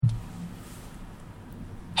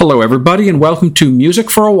Hello, everybody, and welcome to Music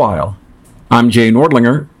for a While. I'm Jay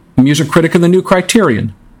Nordlinger, music critic of the New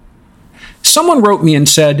Criterion. Someone wrote me and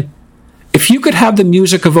said, if you could have the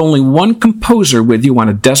music of only one composer with you on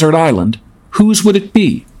a desert island, whose would it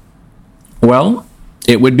be? Well,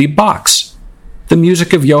 it would be Bach's, the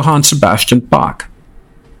music of Johann Sebastian Bach.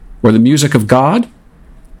 Or the music of God?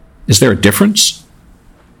 Is there a difference?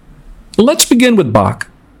 Let's begin with Bach,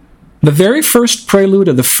 the very first prelude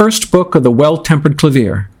of the first book of the Well-Tempered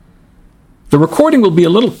Clavier. The recording will be a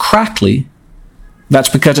little crackly. That's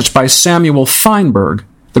because it's by Samuel Feinberg,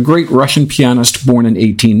 the great Russian pianist born in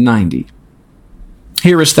 1890.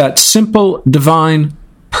 Here is that simple, divine,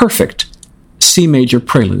 perfect C major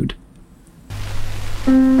prelude.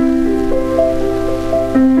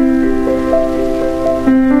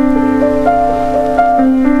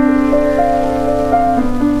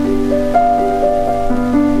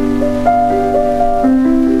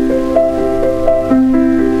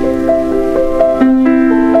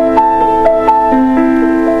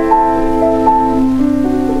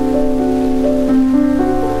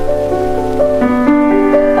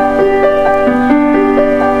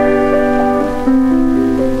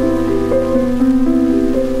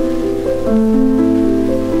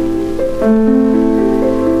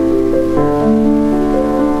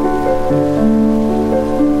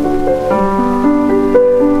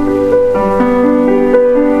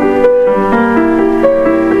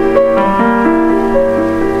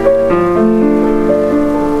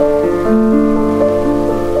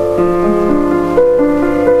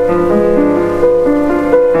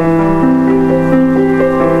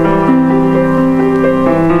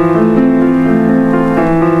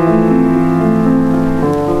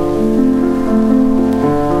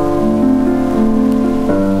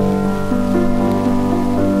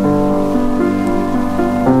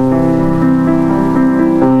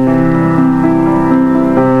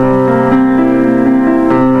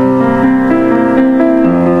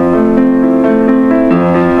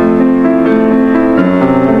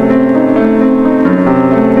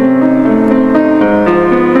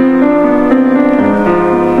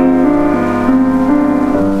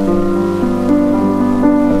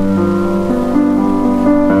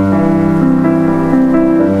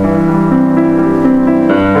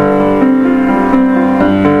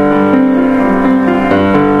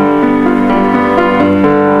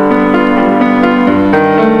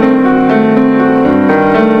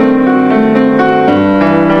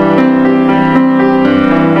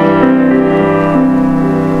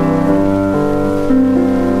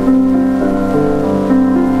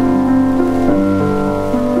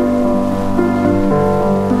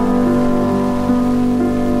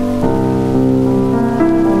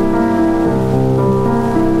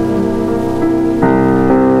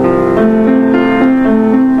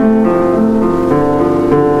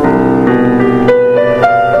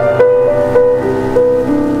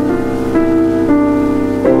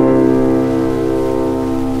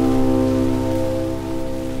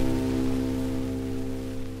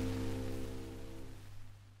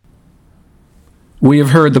 We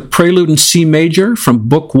have heard the Prelude in C major from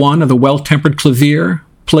Book 1 of the Well-Tempered Clavier,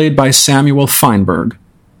 played by Samuel Feinberg.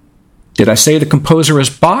 Did I say the composer is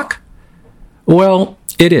Bach? Well,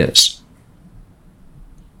 it is.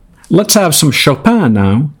 Let's have some Chopin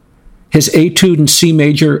now, his Etude in C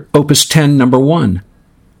major, Opus 10, number 1.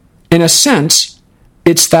 In a sense,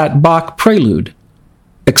 it's that Bach prelude,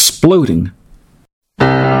 exploding.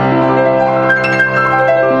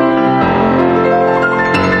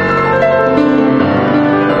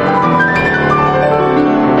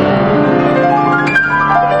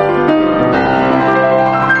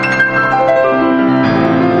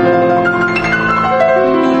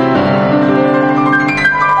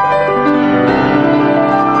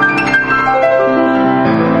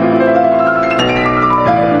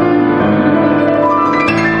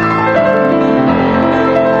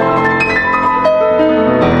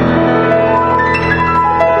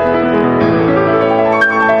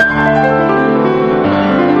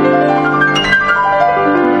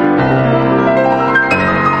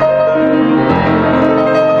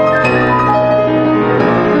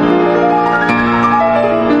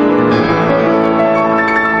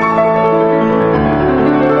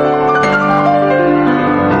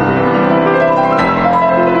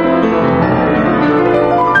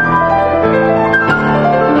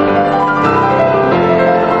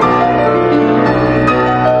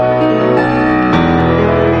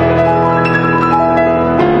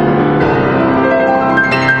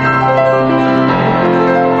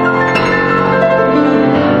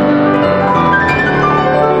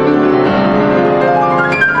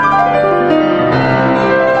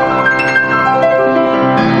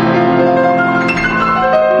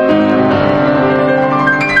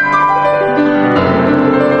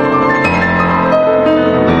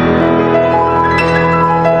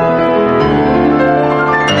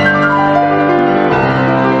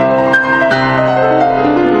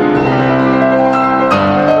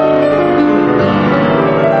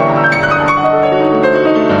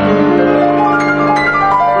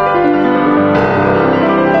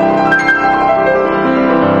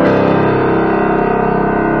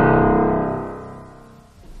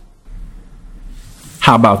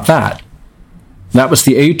 How about that? That was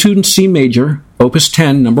the Etude in C major, Opus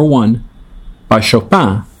 10, number 1, by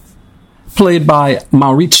Chopin, played by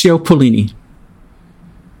Maurizio Pollini.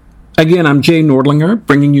 Again, I'm Jay Nordlinger,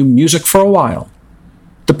 bringing you music for a while.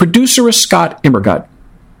 The producer is Scott Immergut.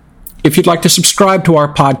 If you'd like to subscribe to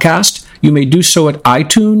our podcast, you may do so at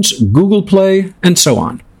iTunes, Google Play, and so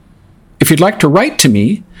on. If you'd like to write to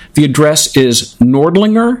me, the address is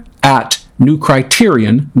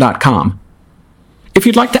nordlinger@newcriterion.com. If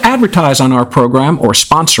you'd like to advertise on our program or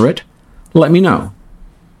sponsor it, let me know.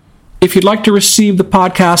 If you'd like to receive the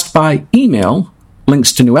podcast by email,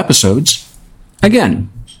 links to new episodes, again,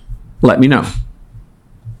 let me know.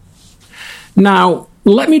 Now,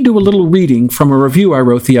 let me do a little reading from a review I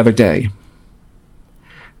wrote the other day.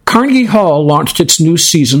 Carnegie Hall launched its new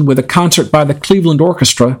season with a concert by the Cleveland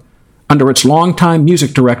Orchestra under its longtime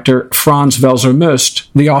music director, Franz Welser-Möst,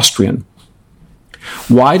 the Austrian.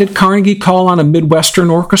 Why did Carnegie call on a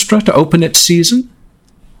Midwestern orchestra to open its season?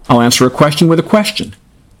 I'll answer a question with a question.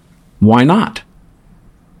 Why not?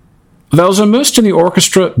 Welser-Möst and the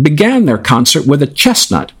orchestra began their concert with a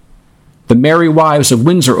chestnut, the Merry Wives of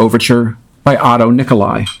Windsor Overture by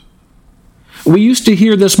Nicolai. We used to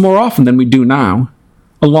hear this more often than we do now,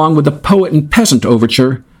 along with the Poet and Peasant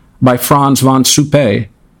Overture by Franz von Suppé,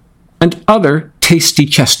 and other tasty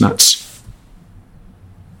chestnuts.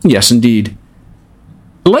 Yes, indeed.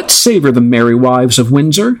 Let's savor the Merry Wives of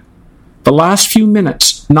Windsor, the last few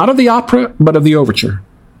minutes, not of the opera, but of the overture.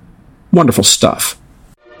 Wonderful stuff.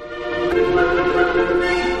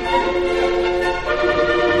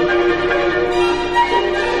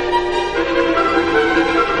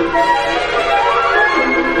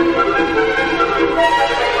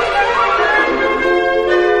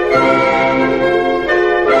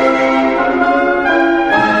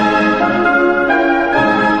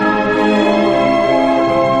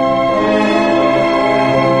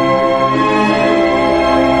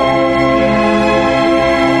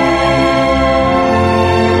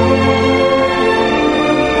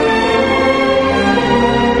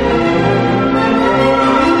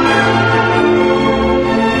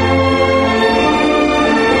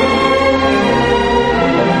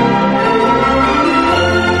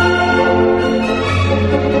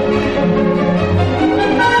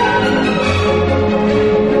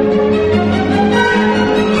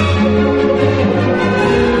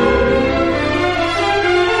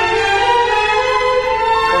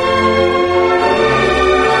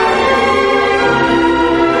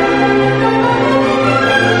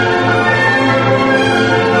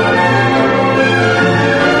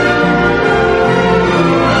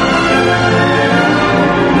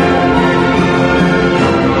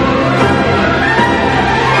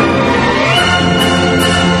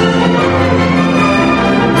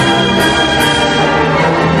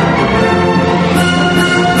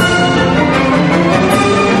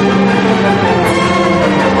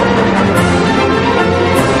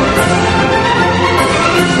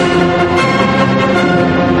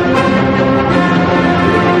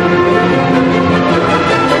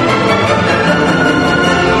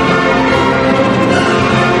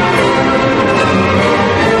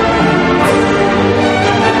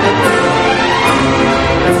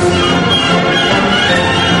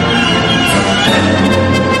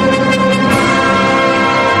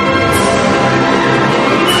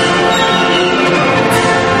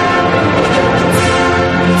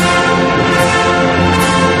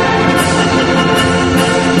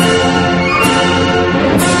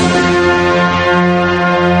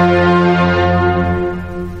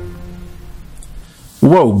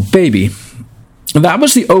 Whoa, baby. That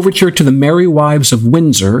was the overture to the Merry Wives of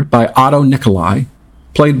Windsor by Nicolai,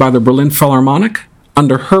 played by the Berlin Philharmonic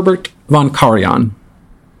under Herbert von Karajan.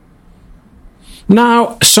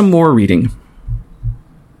 Now, some more reading.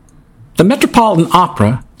 The Metropolitan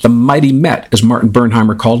Opera, the Mighty Met, as Martin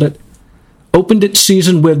Bernheimer called it, opened its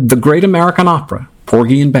season with the Great American Opera,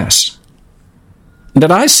 Porgy and Bess.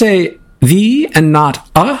 Did I say the and not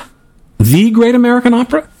a? The Great American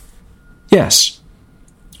Opera? Yes.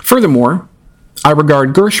 Furthermore, I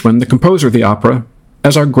regard Gershwin, the composer of the opera,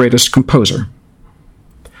 as our greatest composer.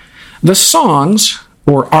 The songs,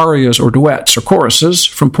 or arias or duets or choruses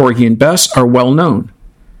from Porgy and Bess are well known.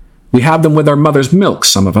 We have them with our mother's milk,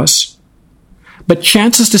 some of us. But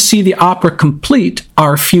chances to see the opera complete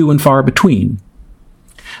are few and far between.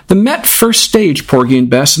 The Met first staged Porgy and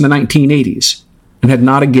Bess in the 1980s, and had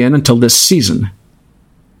not again until this season.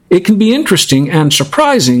 It can be interesting and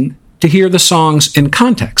surprising to hear the songs in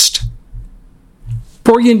context.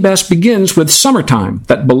 Porgy and Bess begins with Summertime,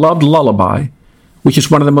 that beloved lullaby, which is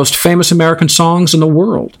one of the most famous American songs in the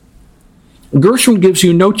world. Gershwin gives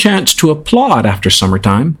you no chance to applaud after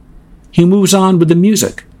Summertime. He moves on with the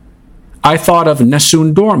music. I thought of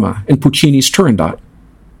Nessun Dorma in Puccini's Turandot.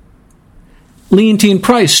 Leontyne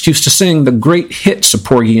Price used to sing the great hits of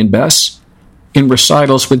Porgy and Bess in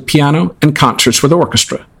recitals with piano and concerts with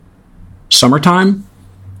orchestra. Summertime,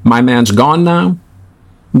 My Man's Gone Now,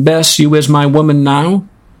 Bess, You Is My Woman Now,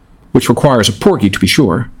 which requires a Porgy to be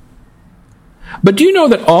sure. But do you know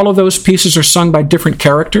that all of those pieces are sung by different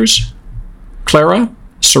characters? Clara,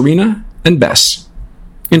 Serena, and Bess.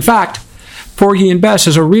 In fact, Porgy and Bess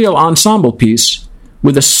is a real ensemble piece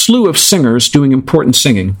with a slew of singers doing important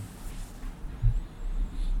singing.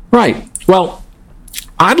 Right, well,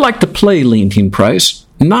 I'd like to play Leontyne Price,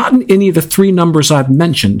 not in any of the three numbers I've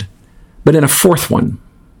mentioned, but in a fourth one.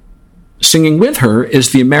 Singing with her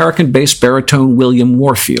is the American bass baritone William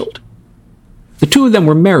Warfield. The two of them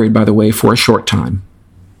were married, by the way, for a short time.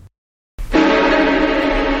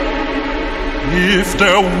 If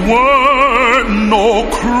there were no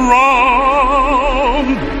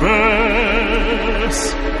crown,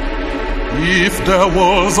 Bess, if there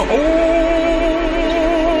was only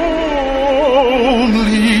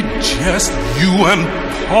just you and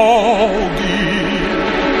Porgy,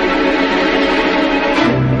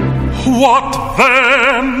 what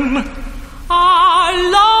then? I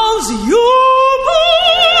loves you,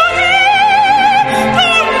 Porgy.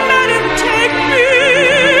 Don't let him take me.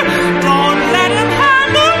 Don't let him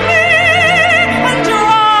handle me and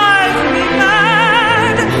drive me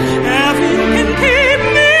mad. If you can keep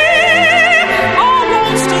me, I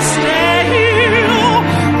want to stay here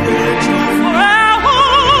with you forever,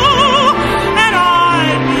 and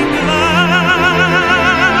I'd be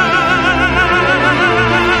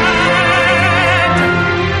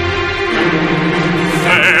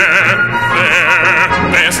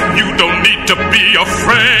You don't need to be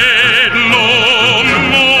afraid no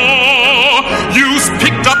more. You've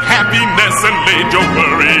picked up happiness and laid your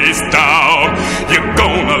worries down. You're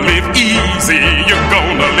gonna live easy, you're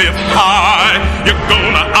gonna live high. You're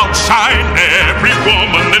gonna outshine every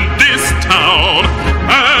woman in this town.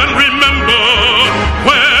 And remember,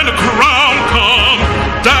 when the crown comes,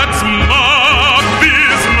 that's my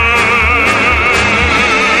business.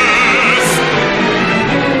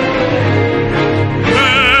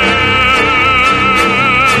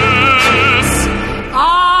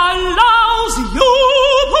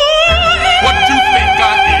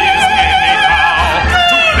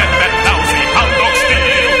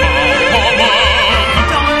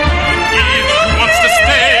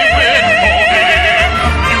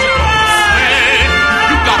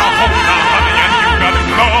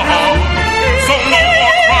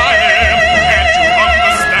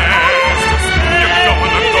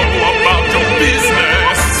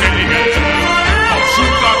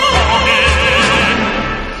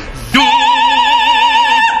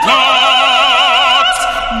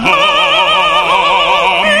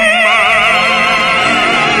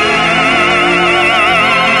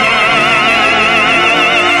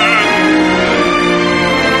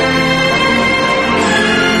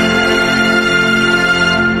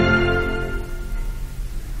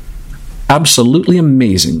 Absolutely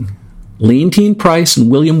amazing. Leontyne Price and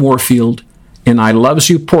William Warfield in I Loves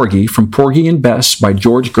You, Porgy from Porgy and Bess by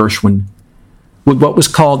George Gershwin, with what was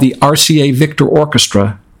called the RCA Victor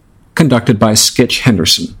Orchestra, conducted by Skitch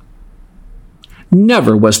Henderson.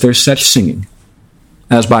 Never was there such singing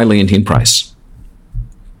as by Leontyne Price.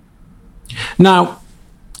 Now,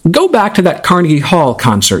 go back to that Carnegie Hall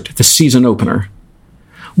concert, the season opener.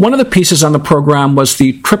 One of the pieces on the program was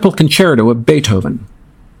the Triple Concerto of Beethoven.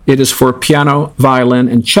 It is for piano, violin,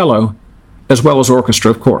 and cello, as well as orchestra,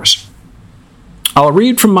 of course. I'll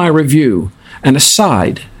read from my review an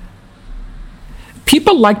aside.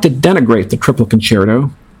 People like to denigrate the Triple Concerto,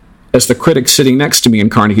 as the critic sitting next to me in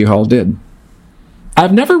Carnegie Hall did.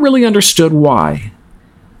 I've never really understood why.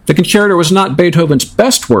 The concerto is not Beethoven's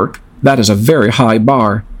best work, that is a very high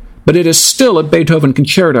bar, but it is still a Beethoven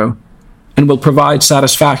concerto and will provide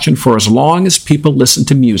satisfaction for as long as people listen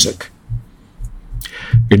to music.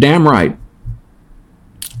 You're damn right.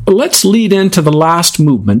 Let's lead into the last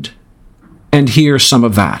movement and hear some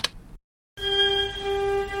of that.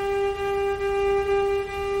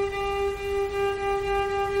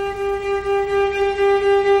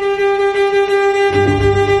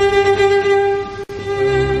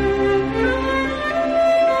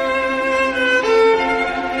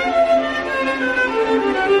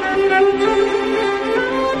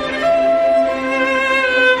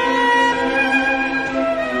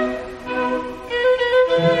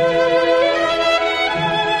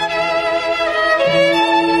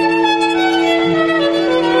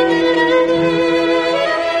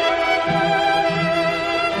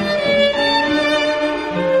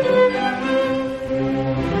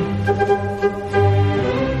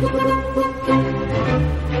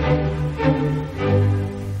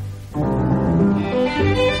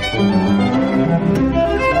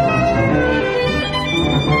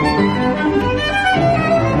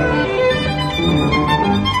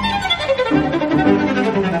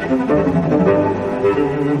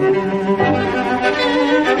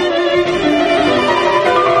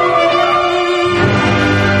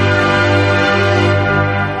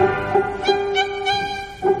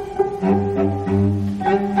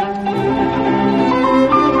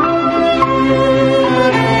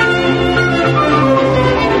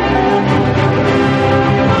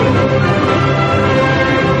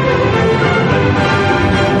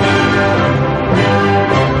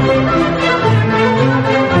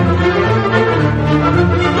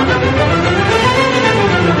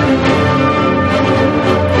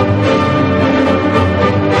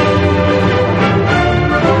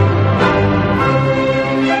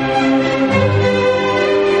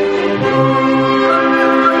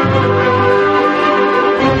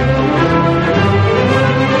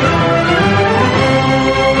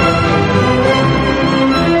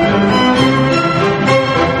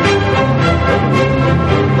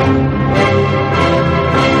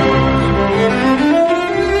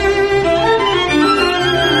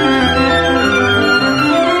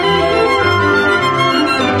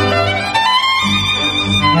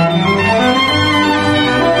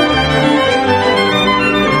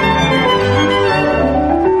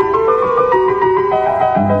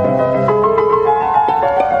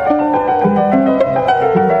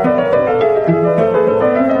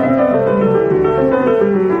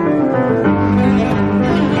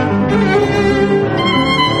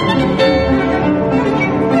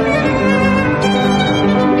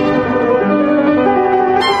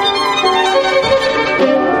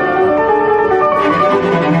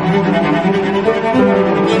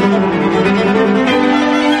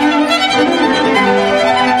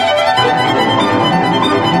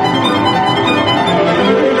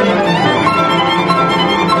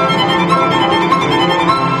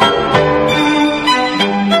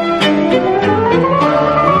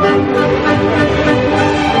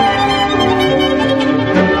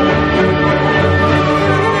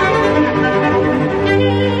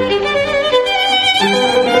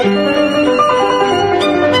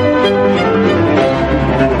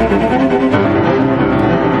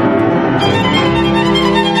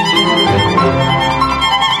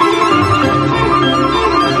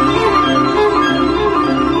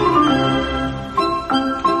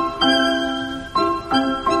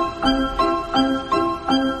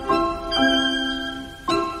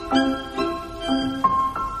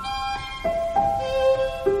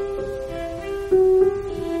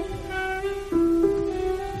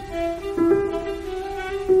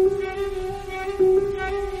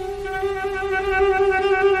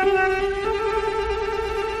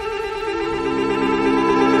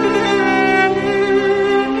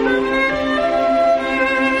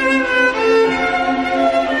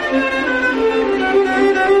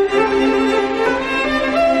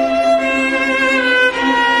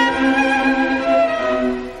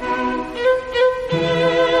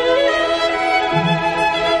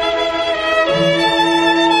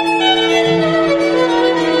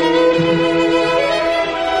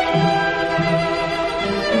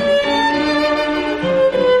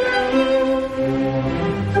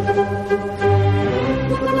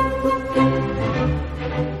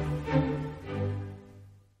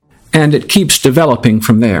 And it keeps developing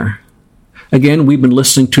from there. Again, we've been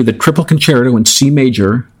listening to the Triple Concerto in C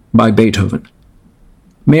major by Beethoven.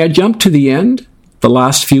 May I jump to the end, the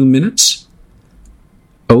last few minutes?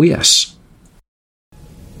 Oh, yes.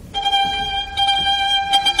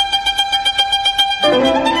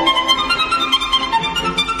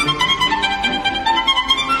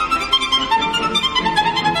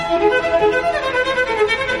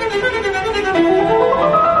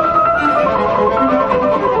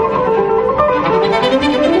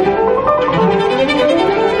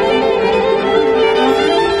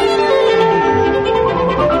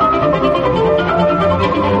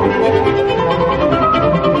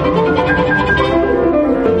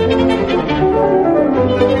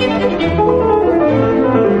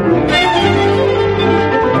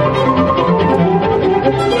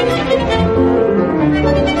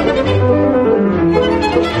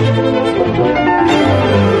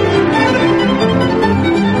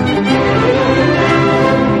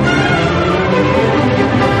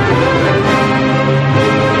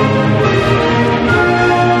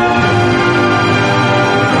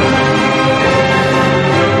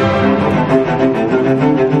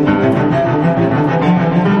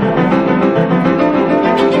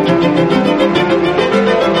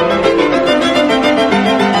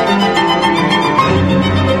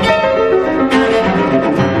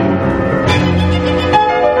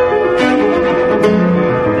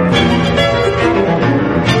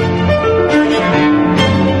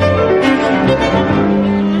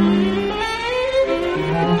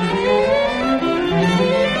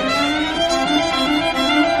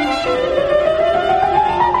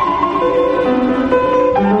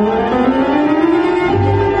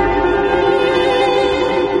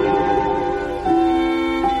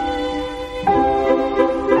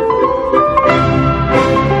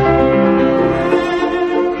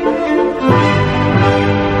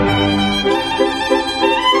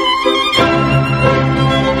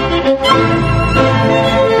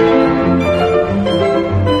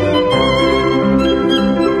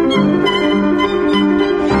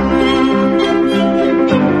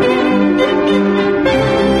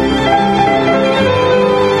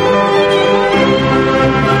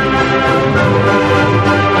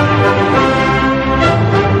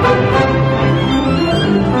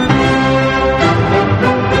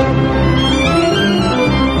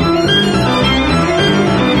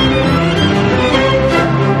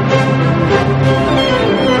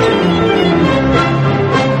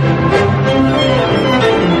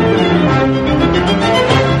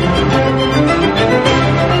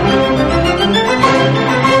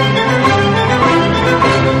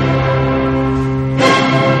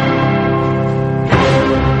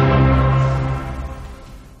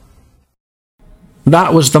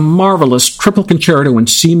 That was the marvelous Triple Concerto in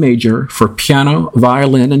C major for piano,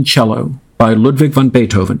 violin, and cello by Ludwig van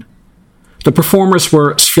Beethoven. The performers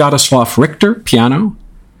were Sviatoslav Richter, piano,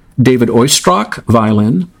 David Oistrakh,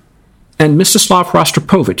 violin, and Mstislav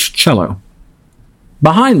Rostropovich, cello.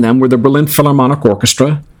 Behind them were the Berlin Philharmonic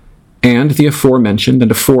Orchestra and the aforementioned and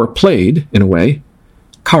aforeplayed, in a way,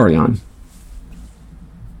 Karajan.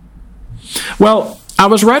 Well, I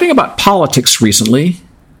was writing about politics recently.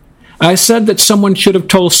 I said that someone should have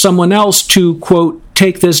told someone else to, quote,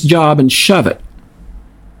 take this job and shove it.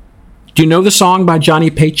 Do you know the song by Johnny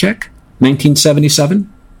Paycheck,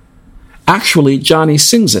 1977? Actually, Johnny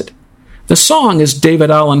sings it. The song is David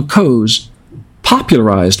Allan Coe's,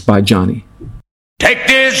 popularized by Johnny. Take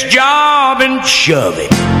this job and shove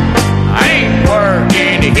it. I ain't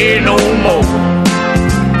working here no more.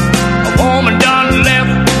 A woman done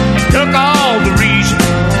left and took all the reason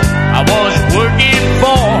I was working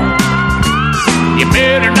for. You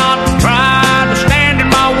better not try to stand in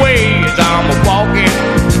my way as I'm walking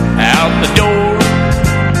out the door.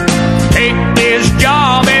 Take this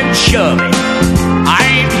job and shove it. I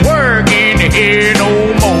ain't working here no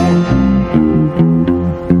more.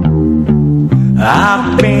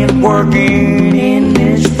 I've been working in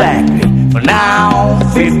this factory for now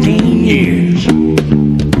 15 years.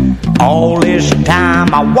 All this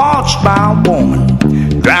time I watched my woman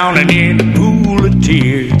drowning in a pool of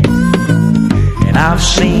tears. And I've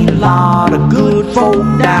seen a lot of good folk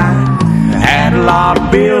die, had a lot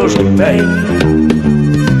of bills to pay.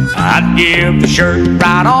 I'd give the shirt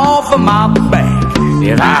right off of my back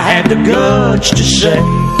if I had the guts to say,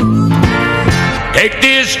 take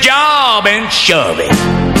this job and shove it.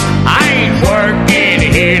 I ain't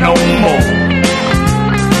working here no more.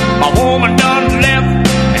 My woman done left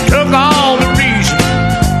and took all the reason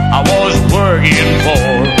I was working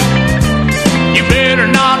for. You better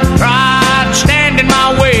not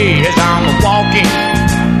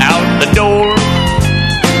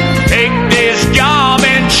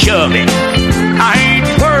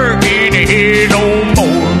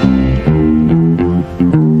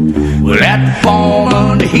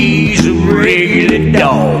he's a regular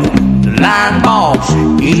dog. The line boss,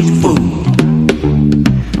 he's a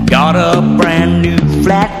fool. Got a brand new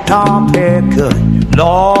flat top haircut.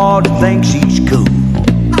 Lord thinks he's cool.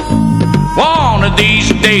 One of these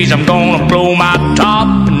days I'm gonna blow my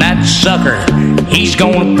top, and that sucker, he's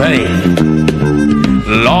gonna pay.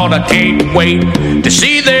 Lord, I can't wait to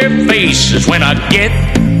see their faces when I get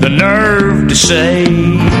the nerve to say,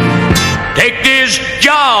 take this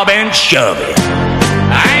job and shove it.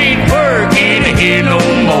 I ain't working here no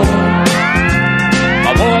more.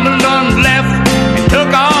 My woman done left and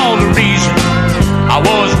took all the reason I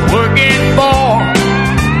was working for.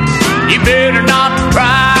 You better not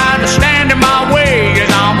try to stand in my way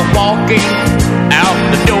as I'm walking out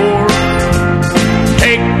the door.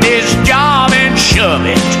 Take this job and shove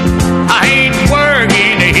it. I ain't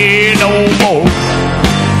working here no more.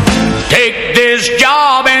 Take this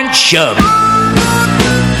job and shove it.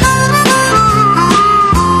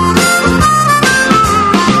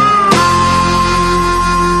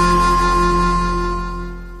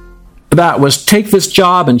 That was Take This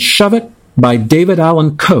Job and Shove It by David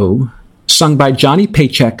Allan Coe, sung by Johnny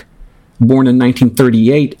Paycheck, born in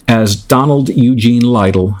 1938 as Donald Eugene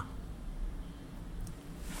Lytle.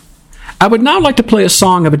 I would now like to play a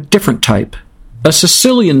song of a different type, a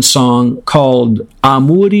Sicilian song called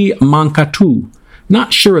Amuri mancatu.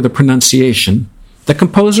 Not sure of the pronunciation. The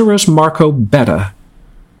composer is Marco Betta.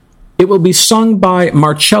 It will be sung by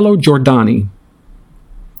Marcello Giordani.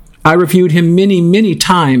 I reviewed him many, many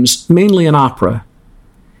times, mainly in opera.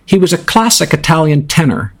 He was a classic Italian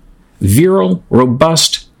tenor, virile,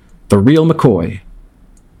 robust, the real McCoy.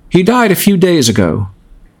 He died a few days ago.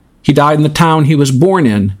 He died in the town he was born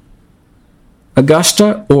in,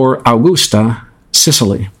 Augusta or Augusta,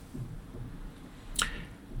 Sicily.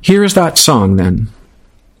 Here is that song, then.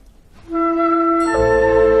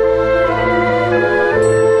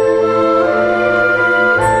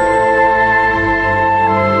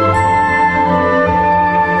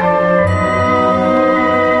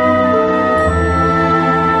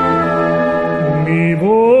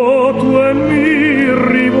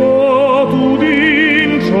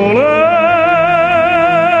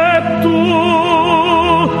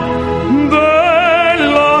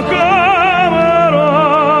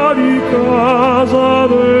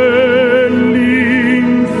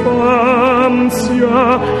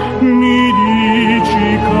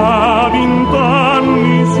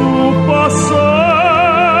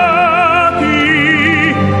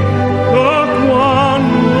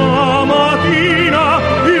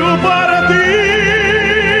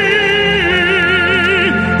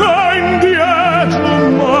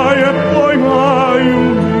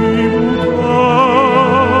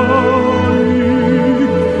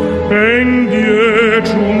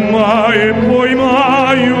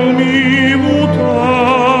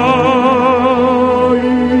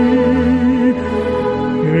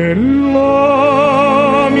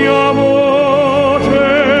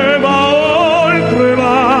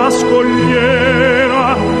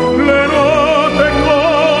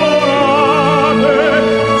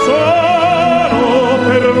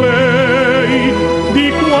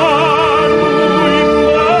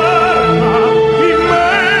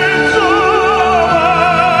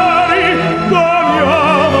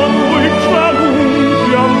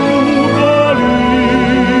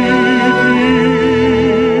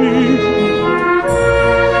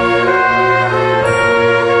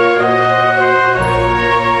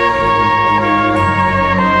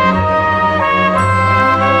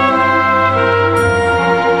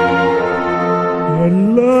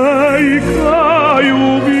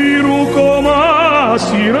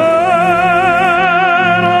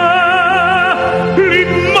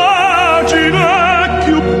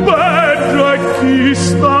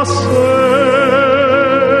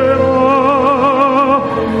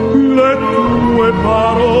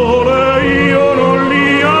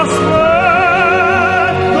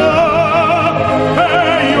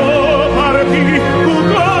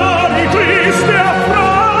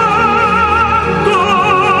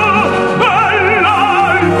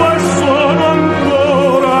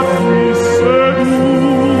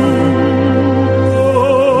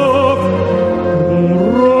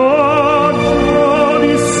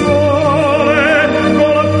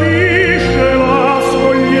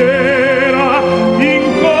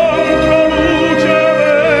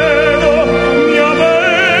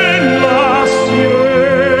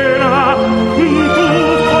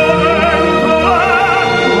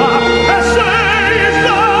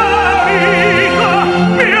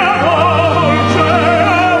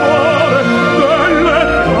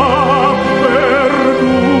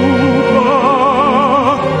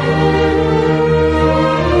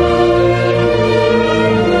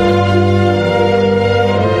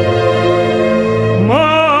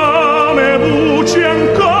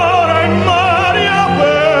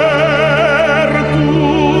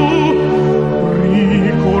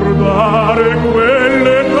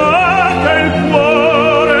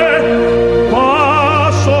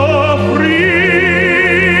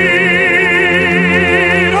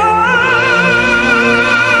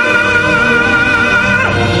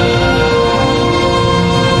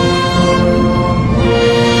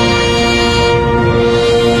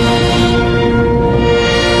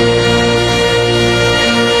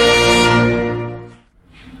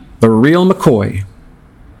 Dale McCoy,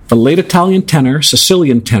 the late Italian tenor,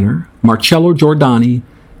 Sicilian tenor, Marcello Giordani,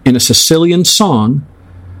 in a Sicilian song,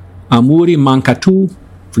 Amuri mancatu,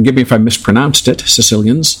 forgive me if I mispronounced it,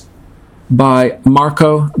 Sicilians, by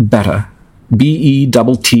Marco Betta,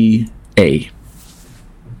 Betta.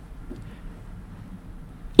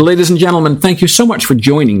 Ladies and gentlemen, thank you so much for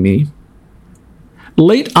joining me.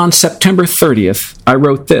 Late on September 30th, I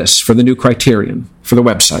wrote this for the New Criterion, for the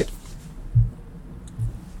website.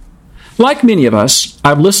 Like many of us,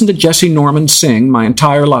 I've listened to Jessye Norman sing my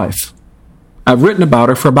entire life. I've written about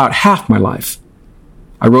her for about half my life.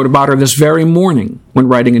 I wrote about her this very morning when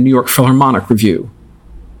writing a New York Philharmonic review.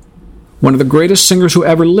 One of the greatest singers who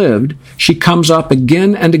ever lived, she comes up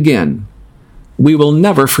again and again. We will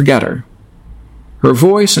never forget her. Her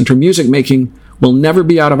voice and her music making will never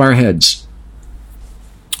be out of our heads.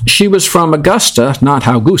 She was from Augusta, not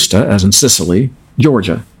Augusta, as in Sicily,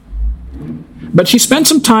 Georgia. But she spent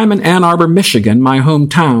some time in Ann Arbor, Michigan, my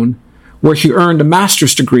hometown, where she earned a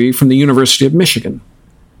master's degree from the University of Michigan.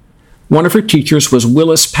 One of her teachers was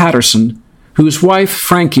Willis Patterson, whose wife,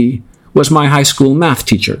 Frankie, was my high school math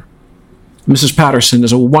teacher. Mrs. Patterson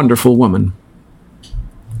is a wonderful woman.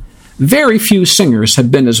 Very few singers have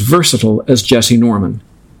been as versatile as Jessye Norman.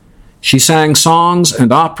 She sang songs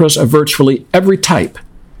and operas of virtually every type,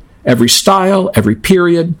 every style, every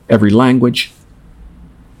period, every language.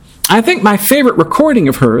 I think my favorite recording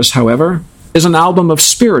of hers, however, is an album of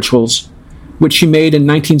spirituals, which she made in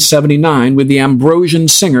 1979 with the Ambrosian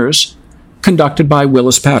Singers, conducted by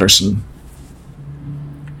Willis Patterson.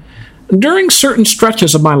 During certain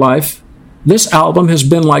stretches of my life, this album has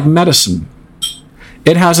been like medicine.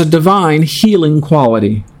 It has a divine healing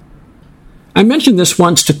quality. I mentioned this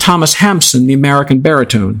once to Thomas Hampson, the American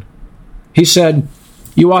baritone. He said,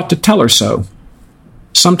 "You ought to tell her so."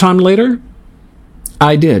 Sometime later,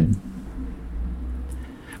 I did.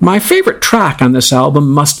 My favorite track on this album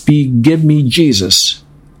must be Give Me Jesus.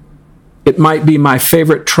 It might be my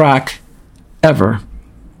favorite track ever.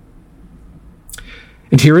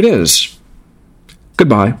 And here it is.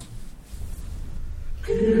 Goodbye.